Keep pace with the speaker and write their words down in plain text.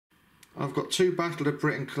I've got two Battle of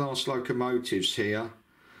Britain class locomotives here.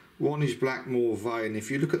 One is Blackmoor Vale, and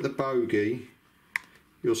if you look at the bogie,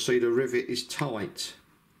 you'll see the rivet is tight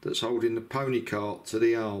that's holding the pony cart to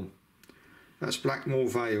the arm. That's Blackmoor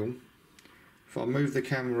Vale. If I move the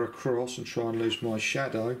camera across and try and lose my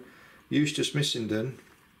shadow, Eustice Missenden,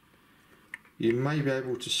 you may be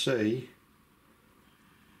able to see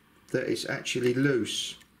that it's actually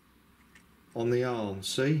loose on the arm.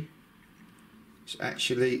 See? It's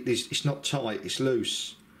actually, it's not tight, it's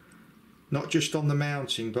loose. Not just on the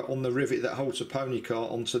mounting, but on the rivet that holds the pony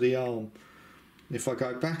cart onto the arm. And if I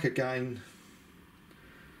go back again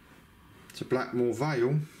to Blackmoor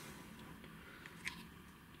Vale,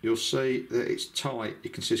 you'll see that it's tight. You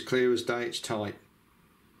can see as clear as day it's tight.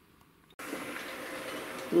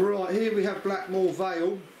 Right, here we have Blackmoor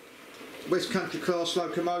Vale, West Country class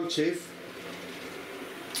locomotive,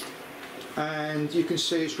 and you can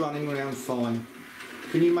see it's running around fine.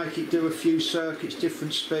 Can you make it do a few circuits,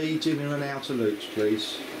 different speeds, inner and outer loops,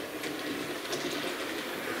 please?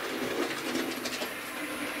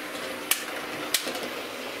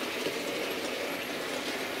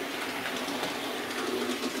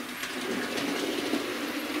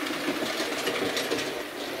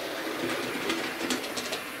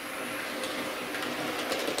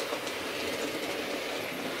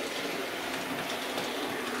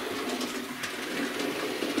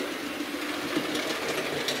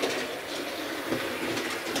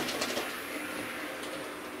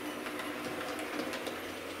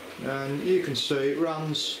 And you can see it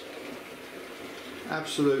runs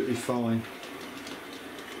absolutely fine.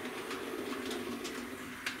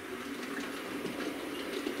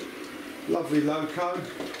 Lovely loco.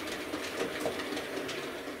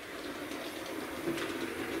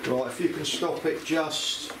 Right, if you can stop it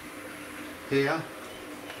just here.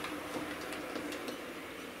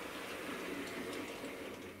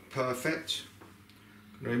 Perfect.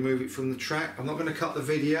 I'm going to remove it from the track. I'm not going to cut the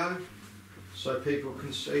video, so people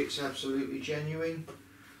can see it's absolutely genuine.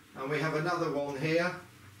 And we have another one here,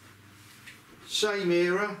 same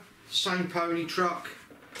era, same pony truck,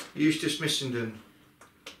 Eustice Missenden.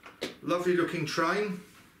 Lovely looking train,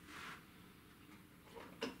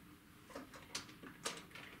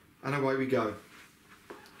 and away we go.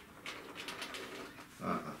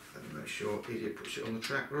 Let me make sure idiot puts it on the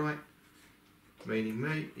track right, meaning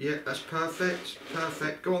me. Yeah, that's perfect,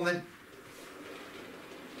 perfect. Go on then.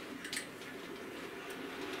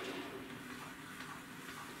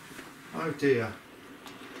 Oh dear.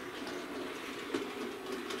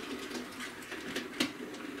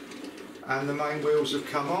 And the main wheels have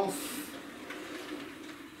come off.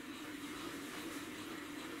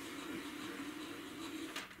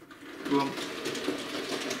 Go on.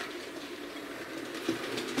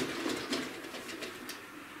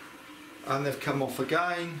 And they've come off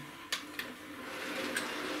again.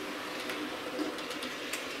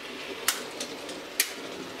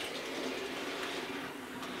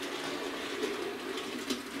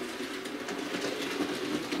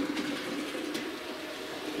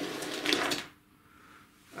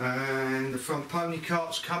 And the front pony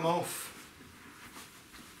cart's come off.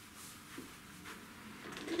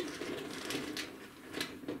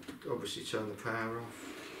 Obviously turn the power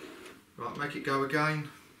off. Right, make it go again.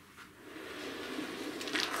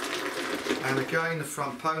 And again the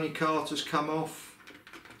front pony cart has come off.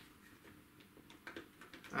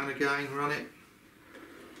 And again run it.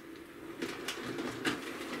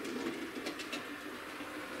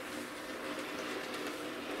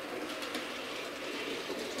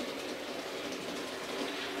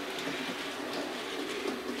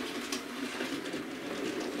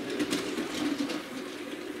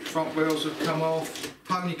 Front wheels have come off,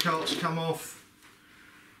 pony cart's come off,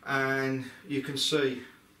 and you can see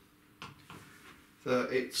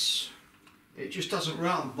that it just doesn't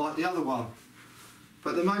run like the other one.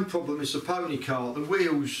 But the main problem is the pony cart, the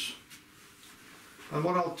wheels. And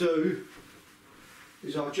what I'll do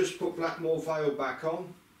is I'll just put Blackmoor Vale back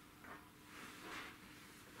on.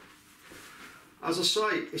 As I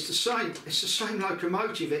say, it's the same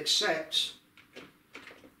locomotive, except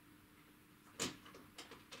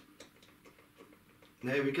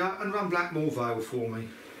there we go, and run Blackmoor Vale for me.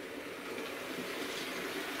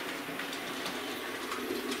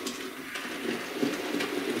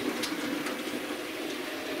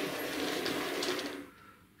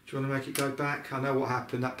 Do you want to make it go back? I know what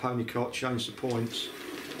happened, that pony cart changed the points.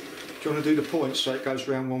 Do you want to do the points so it goes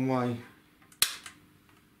round one way?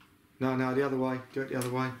 No, the other way, do it the other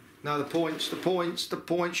way. No, the points,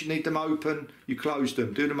 you need them open, you closed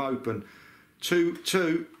them, do them open. Two.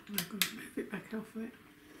 I'm going to move it back off it.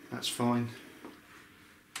 That's fine.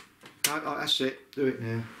 No, that's it, do it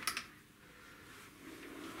now.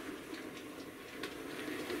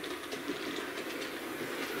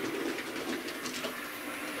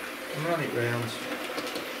 and run it round.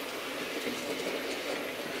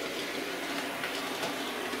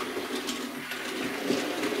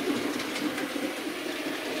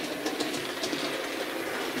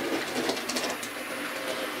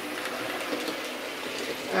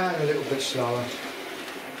 And a little bit slower.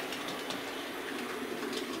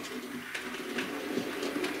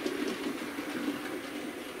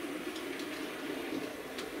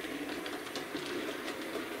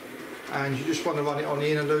 And you just want to run it on the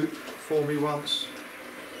inner loop for me once.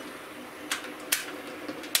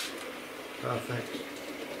 Perfect.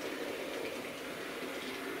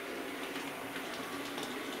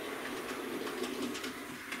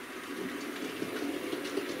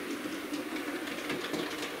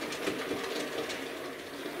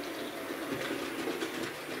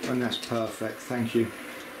 And that's perfect, thank you.